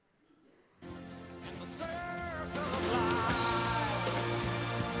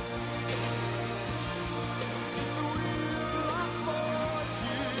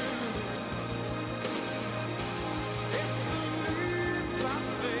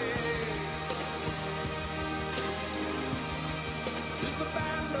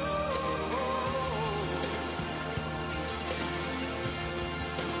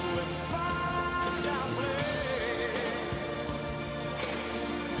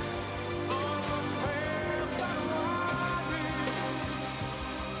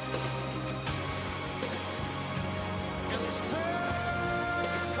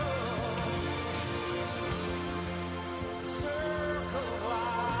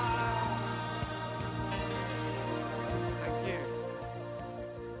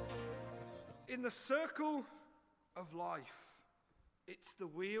In the circle of life, it's the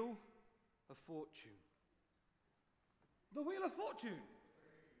wheel of fortune. The wheel of fortune.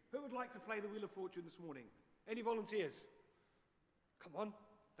 Who would like to play the wheel of fortune this morning? Any volunteers? Come on,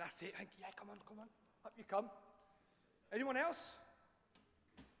 that's it. Yeah, come on. Up you come. Anyone else?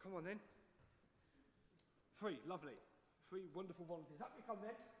 Come on then. 3, lovely. 3 wonderful volunteers. Up you come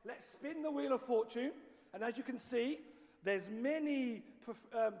then. Let's spin the wheel of fortune. And as you can see, there's many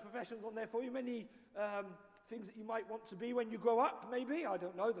professions on there for you, many things that you might want to be when you grow up, maybe. I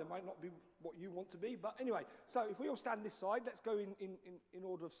don't know, there might not be what you want to be. But anyway, so if we all stand this side, let's go in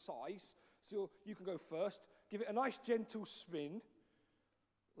order of size. So you can go first. Give it a nice gentle spin.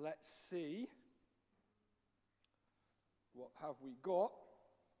 Let's see. What have we got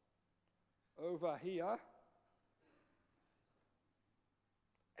over here?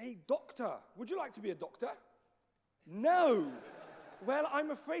 A doctor. Would you like to be a doctor? No. Well,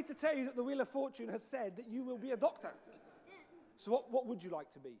 I'm afraid to tell you that the Wheel of Fortune has said that you will be a doctor. So what would you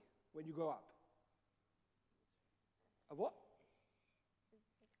like to be when you grow up? A what?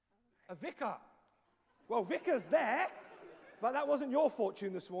 A vicar. Well, vicar's there, but that wasn't your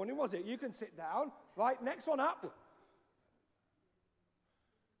fortune this morning, was it? You can sit down. Right, next one up.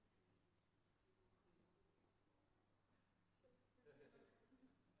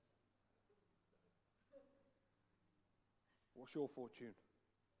 What's your fortune?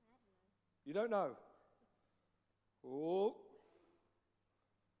 You don't know? Oh.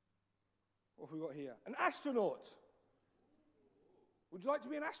 What have we got here? An astronaut. Would you like to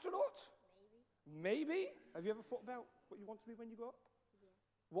be an astronaut? Maybe. Have you ever thought about what you want to be when you grow up? Yeah.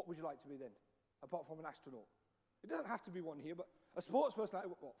 What would you like to be then, apart from an astronaut? It doesn't have to be one here, but a sports person, like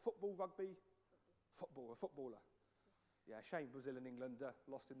what? Football, rugby? Football, a footballer. Yeah, shame Brazil and England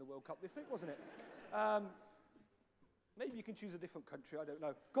lost in the World Cup this week, wasn't it? Maybe you can choose a different country, I don't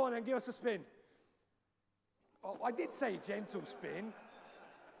know. Go on then, give us a spin. Oh, I did say gentle spin.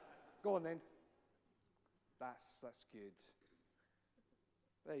 Go on then. That's good.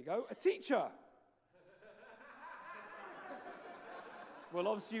 There you go. A teacher. Well,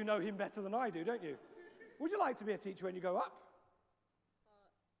 obviously you know him better than I do, don't you? Would you like to be a teacher when you grow up?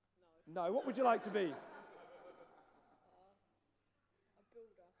 No. No, what would you like to be?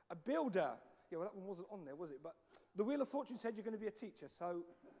 A builder. Yeah, well, that one wasn't on there, was it? But the Wheel of Fortune said you're going to be a teacher, so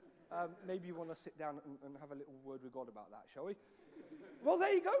maybe you want to sit down and have a little word with God about that, shall we? Well,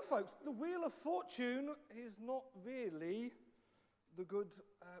 there you go, folks. The Wheel of Fortune is not really the good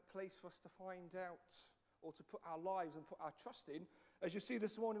place for us to find out or to put our lives and put our trust in. As you see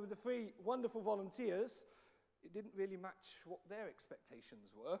this morning with the 3 wonderful volunteers, it didn't really match what their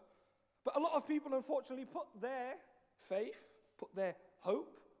expectations were. But a lot of people, unfortunately, put their faith, put their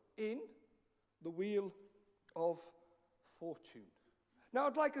hope in the Wheel of Fortune. Now,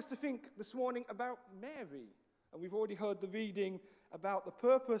 I'd like us to think this morning about Mary. And we've already heard the reading about the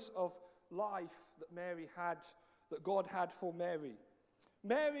purpose of life that Mary had, that God had for Mary.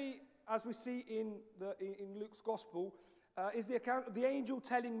 Mary, as we see in Luke's Gospel, is the account of the angel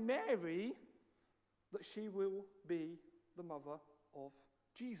telling Mary that she will be the mother of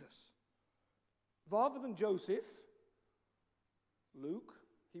Jesus. Rather than Joseph, Luke,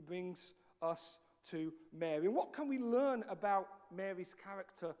 he brings us to Mary. And what can we learn about Mary's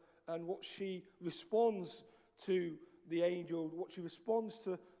character and what she responds to the angel, what she responds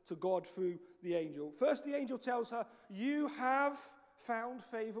to God through the angel? First, the angel tells her, "You have found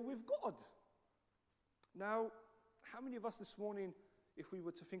favor with God." Now, how many of us this morning, if we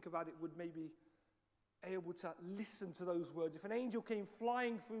were to think about it, would maybe able to listen to those words? If an angel came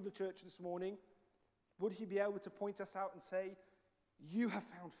flying through the church this morning, would he be able to point us out and say, "You have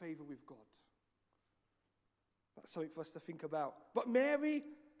found favor with God"? That's something for us to think about. But Mary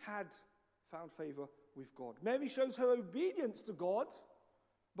had found favor with God. Mary shows her obedience to God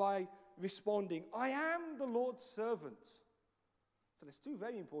by responding, "I am the Lord's servant." So there's 2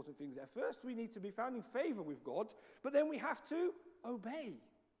 very important things there. First, we need to be found in favor with God, but then we have to obey.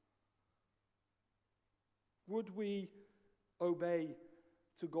 Would we obey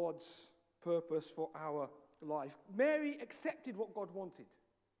to God's purpose for our life? Mary accepted what God wanted.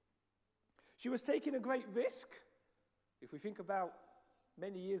 She was taking a great risk. If we think about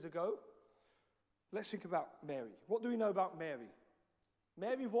many years ago, let's think about Mary. What do we know about Mary?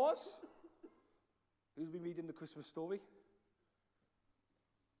 Mary was, who's been reading the Christmas story?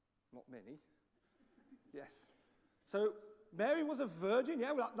 Not many. Yes. So Mary was a virgin.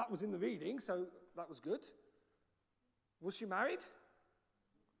 Yeah, well, that was in the reading, so that was good. Was she married?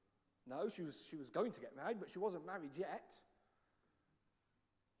 No, she was going to get married, but she wasn't married yet.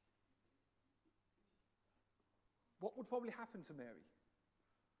 What would probably happen to Mary?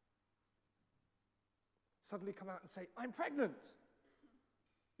 suddenly come out and say, I'm pregnant.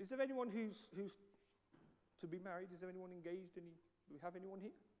 Is there anyone who's to be married? Is there anyone engaged? Do we have anyone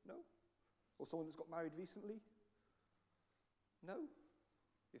here? No? Or someone that's got married recently? No?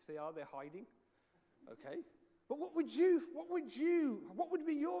 If they are, they're hiding. Okay. But what would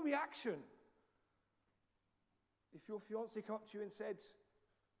be your reaction if your fiancé came up to you and said,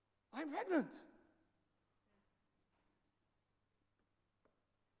 I'm pregnant?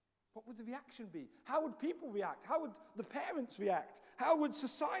 What would the reaction be? How would people react? How would the parents react? How would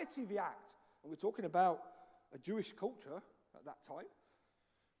society react? And we're talking about a Jewish culture at that time.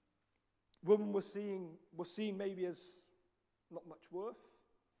 Women were seen maybe as not much worth.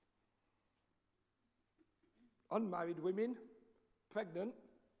 Unmarried women, pregnant,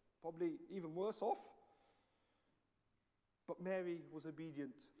 probably even worse off. But Mary was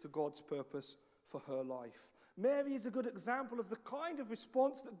obedient to God's purpose for her life. Mary is a good example of the kind of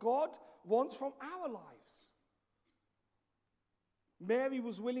response that God wants from our lives. Mary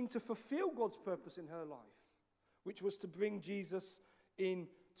was willing to fulfill God's purpose in her life, which was to bring Jesus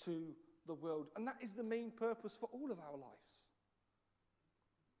into the world. And that is the main purpose for all of our lives.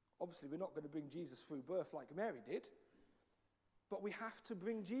 Obviously, we're not going to bring Jesus through birth like Mary did, but we have to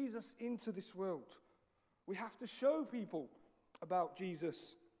bring Jesus into this world. We have to show people about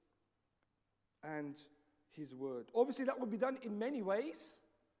Jesus and his word. Obviously, that would be done in many ways,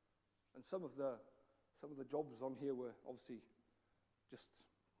 and some of the jobs on here were obviously just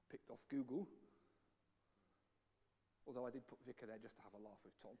picked off Google. Although I did put vicar there just to have a laugh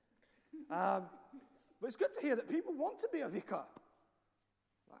with Tom. But it's good to hear that people want to be a vicar.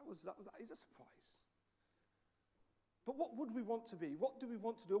 That is a surprise. But what would we want to be? What do we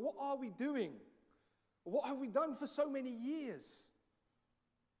want to do? What are we doing? What have we done for so many years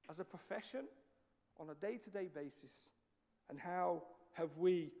as a profession on a day-to-day basis? And how have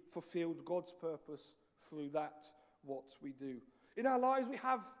we fulfilled God's purpose through that, what we do? In our lives, we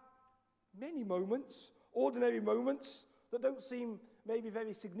have many moments, ordinary moments, that don't seem maybe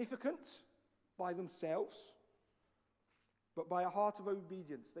very significant by themselves. But by a heart of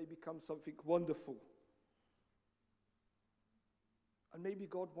obedience, they become something wonderful. And maybe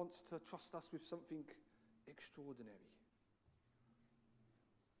God wants to trust us with something extraordinary.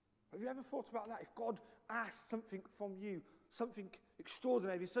 Have you ever thought about that? If God asked something from you, something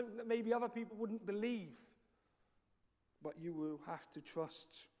extraordinary, something that maybe other people wouldn't believe, but you will have to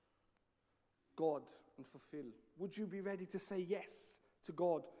trust God and fulfill. Would you be ready to say yes to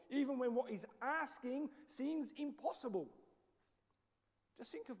God, even when what he's asking seems impossible?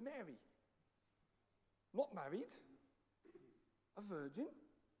 Just think of Mary. Not married, a virgin,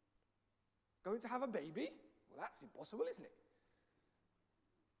 going to have a baby. Well, that's impossible, isn't it?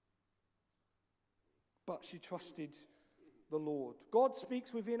 But she trusted the Lord. God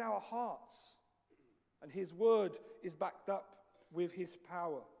speaks within our hearts, and his word is backed up with his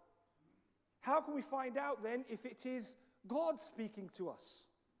power. How can we find out then if it is God speaking to us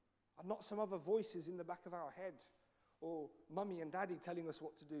and not some other voices in the back of our head, or mummy and daddy telling us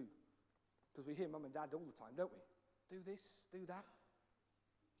what to do? Because we hear mum and dad all the time, don't we? Do this, do that.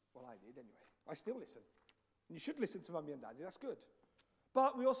 Well, I did anyway. I still listen. And you should listen to mummy and daddy, that's good.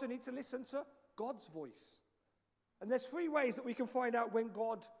 But we also need to listen to God's voice. And there's 3 ways that we can find out when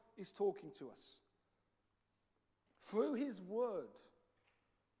God is talking to us. Through his word.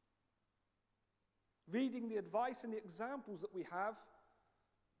 Reading the advice and the examples that we have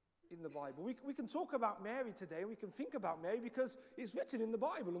in the Bible. We can talk about Mary today, and we can think about Mary because it's written in the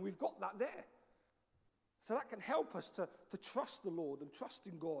Bible, and we've got that there. So that can help us to trust the Lord and trust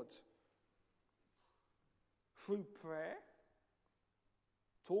in God. Through prayer,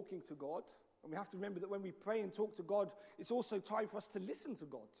 talking to God. And we have to remember that when we pray and talk to God, it's also time for us to listen to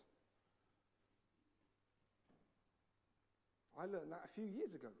God. I learned that a few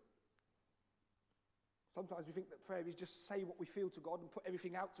years ago. Sometimes we think that prayer is just say what we feel to God and put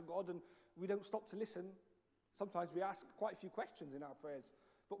everything out to God, and we don't stop to listen. Sometimes we ask quite a few questions in our prayers,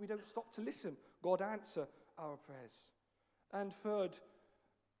 but we don't stop to listen. God answer our prayers. And third,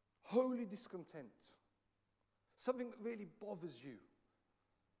 holy discontent. Something that really bothers you.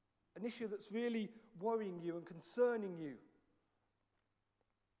 An issue that's really worrying you and concerning you.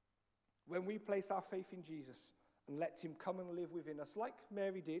 When we place our faith in Jesus and let him come and live within us, like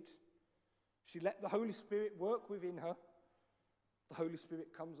Mary did, she let the Holy Spirit work within her. The Holy Spirit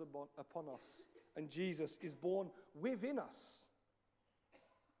comes upon us, and Jesus is born within us.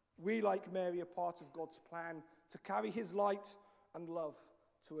 We, like Mary, are part of God's plan to carry his light and love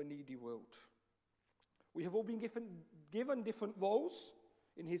to a needy world. We have all been given different roles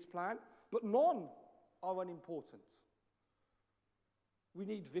in his plan, but none are unimportant. We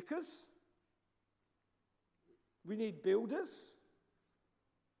need vicars, We need builders.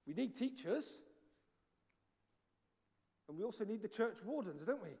 We need teachers. And we also need the church wardens,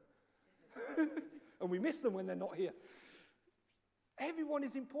 don't we? And we miss them when they're not here. Everyone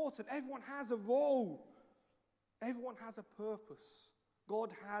is important. Everyone has a role. Everyone has a purpose. God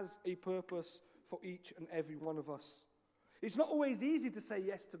has a purpose for each and every one of us. It's not always easy to say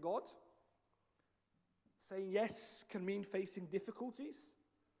yes to God. Saying yes can mean facing difficulties,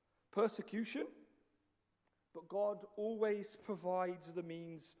 persecution, but God always provides the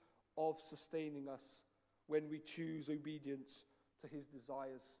means of sustaining us when we choose obedience to his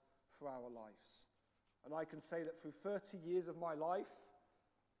desires for our lives. And I can say that through 30 years of my life,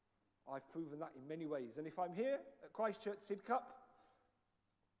 I've proven that in many ways. And if I'm here at Christchurch Sidcup,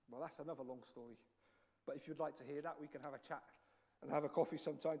 well, that's another long story. But if you'd like to hear that, we can have a chat and have a coffee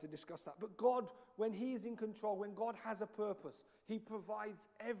sometime to discuss that. But God, when he is in control, when God has a purpose, he provides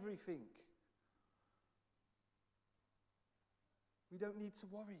everything. We don't need to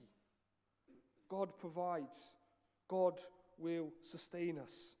worry. God provides. God will sustain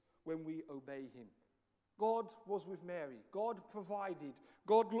us when we obey him. God was with Mary. God provided.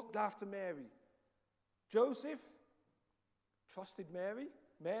 God looked after Mary. Joseph trusted Mary.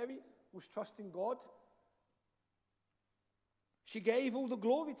 Mary was trusting God. She gave all the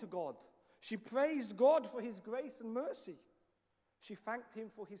glory to God. She praised God for his grace and mercy. She thanked him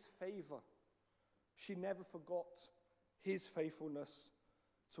for his favor. She never forgot his faithfulness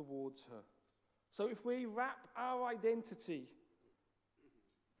towards her. So if we wrap our identity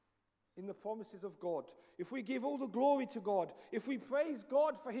in the promises of God, if we give all the glory to God, if we praise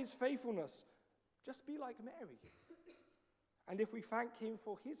God for his faithfulness, just be like Mary. And if we thank him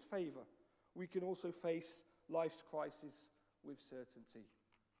for his favor, we can also face life's crisis with certainty.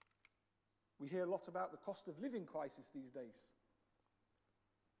 We hear a lot about the cost of living crisis these days.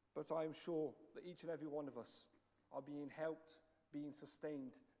 But I am sure that each and every one of us are being helped, being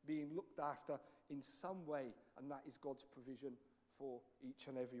sustained, being looked after in some way, and that is God's provision for each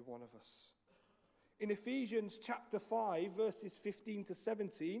and every one of us. In Ephesians chapter 5, verses 15 to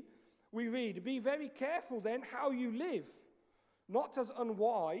 17, we read, "Be very careful then how you live, not as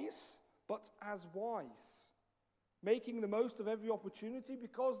unwise, but as wise, making the most of every opportunity,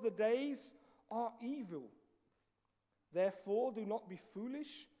 because the days are evil. Therefore, do not be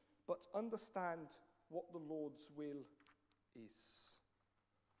foolish, but understand what the Lord's will is."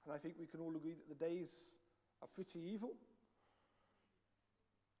 And I think we can all agree that the days are pretty evil.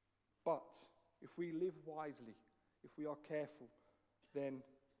 But if we live wisely, if we are careful, then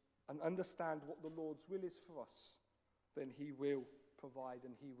and understand what the Lord's will is for us, then he will provide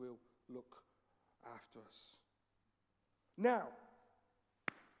and he will look after us. Now,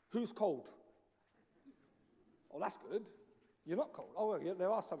 who's cold? Oh, that's good. You're not cold. Oh, well, yeah,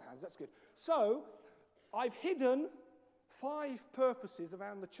 there are some hands. That's good. So, I've hidden 5 purposes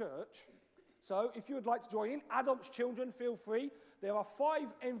around the church. So, if you would like to join in, adults, children, feel free. There are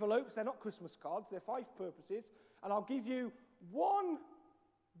 5 envelopes. They're not Christmas cards. They're 5 purposes. And I'll give you one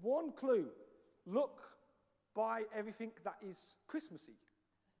clue. Look by everything that is Christmassy.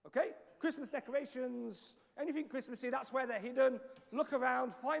 Okay? Christmas decorations, anything Christmassy, that's where they're hidden. Look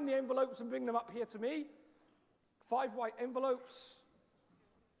around, find the envelopes and bring them up here to me. 5 white envelopes.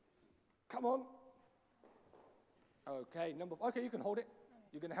 Come on. Okay, okay, you can hold it.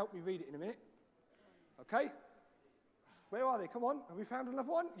 You're going to help me read it in a minute. Okay? Where are they? Come on. Have we found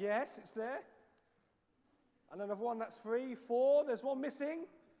another one? Yes, it's there. And another one, that's 3, 4. There's one missing.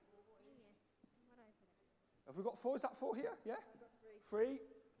 Have we got 4? Is that 4 here? Yeah? 3.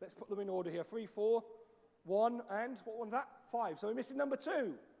 Let's put them in order here. 3, 4, 1, and what was that? 5. So we're missing number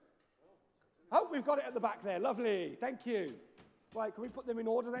 2. Oh, we've got it at the back there. Lovely. Thank you. Right, can we put them in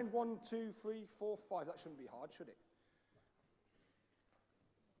order then? 1, 2, 3, 4, 5. That shouldn't be hard, should it?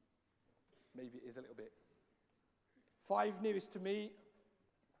 Maybe it is a little bit. 5 nearest to me.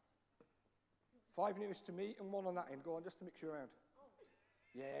 5 nearest to me and 1 on that end. Go on, just to mix you around.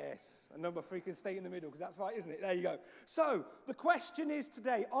 Yes, and number 3 can stay in the middle, because that's right, isn't it? There you go. So, the question is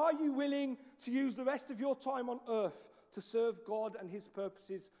today, are you willing to use the rest of your time on earth to serve God and his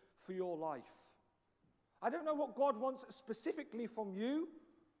purposes for your life? I don't know what God wants specifically from you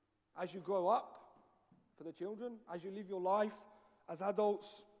as you grow up, for the children, as you live your life, as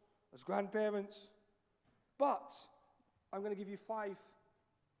adults, as grandparents, but I'm going to give you 5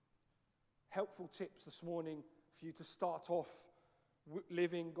 helpful tips this morning for you to start off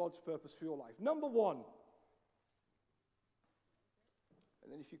living God's purpose for your life. Number 1,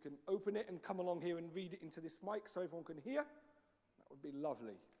 and then if you can open it and come along here and read it into this mic so everyone can hear, that would be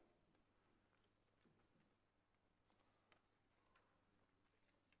lovely.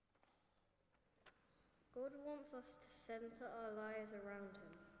 God wants us to centre our lives around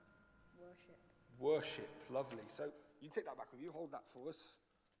Him. Worship. Worship, lovely. So you take that back with you, hold that for us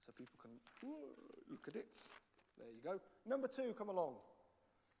so people can look at it. There you go. Number 2, come along.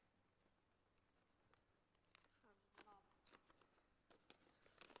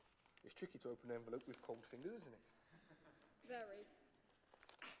 It's tricky to open an envelope with cold fingers, isn't it? Very.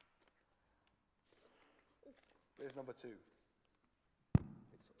 There's number 2.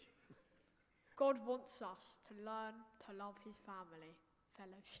 God wants us to learn to love his family.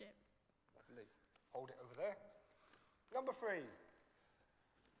 Fellowship. Lovely. Hold it over there. Number 3.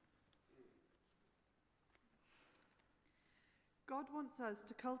 God wants us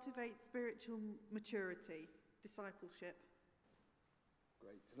to cultivate spiritual maturity, discipleship.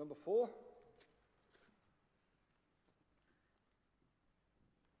 Great. Number 4.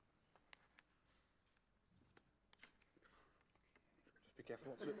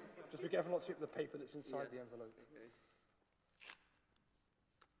 Just be careful not to rip the paper that's inside the envelope. Okay.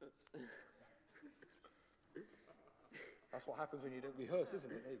 That's what happens when you don't rehearse, isn't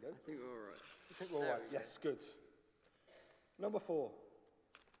it? There you go. I think we're all right. You think we're all right? Yes, good. Number 4.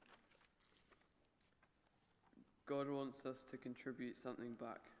 God wants us to contribute something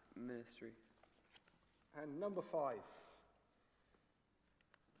back. Ministry. And number 5.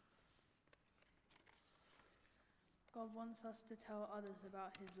 God wants us to tell others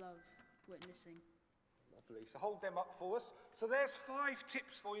about his love, witnessing. Lovely. So hold them up for us. So there's 5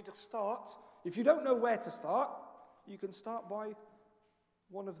 tips for you to start. If you don't know where to start, you can start by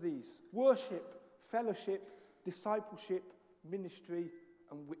one of these. Worship, fellowship, discipleship, ministry,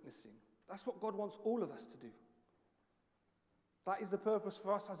 and witnessing. That's what God wants all of us to do. That is the purpose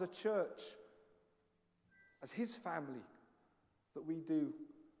for us as a church, as his family, that we do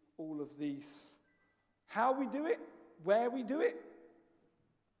all of these. How we do it, where we do it,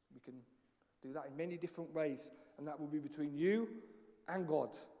 we can do that in many different ways, and that will be between you and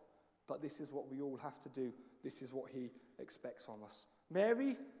God. But this is what we all have to do. This is what he expects from us.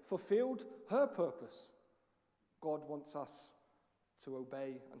 Mary fulfilled her purpose. God wants us to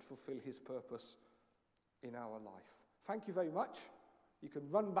obey and fulfill his purpose in our life. Thank you very much. You can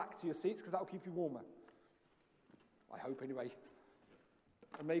run back to your seats because that will keep you warmer. I hope anyway.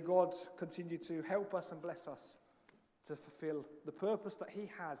 And may God continue to help us and bless us to fulfill the purpose that he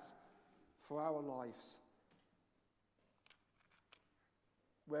has for our lives.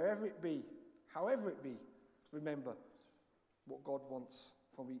 Wherever it be, however it be, remember what God wants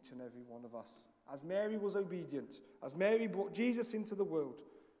from each and every one of us. As Mary was obedient, as Mary brought Jesus into the world,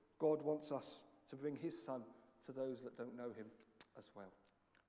 God wants us to bring his son to those that don't know him as well.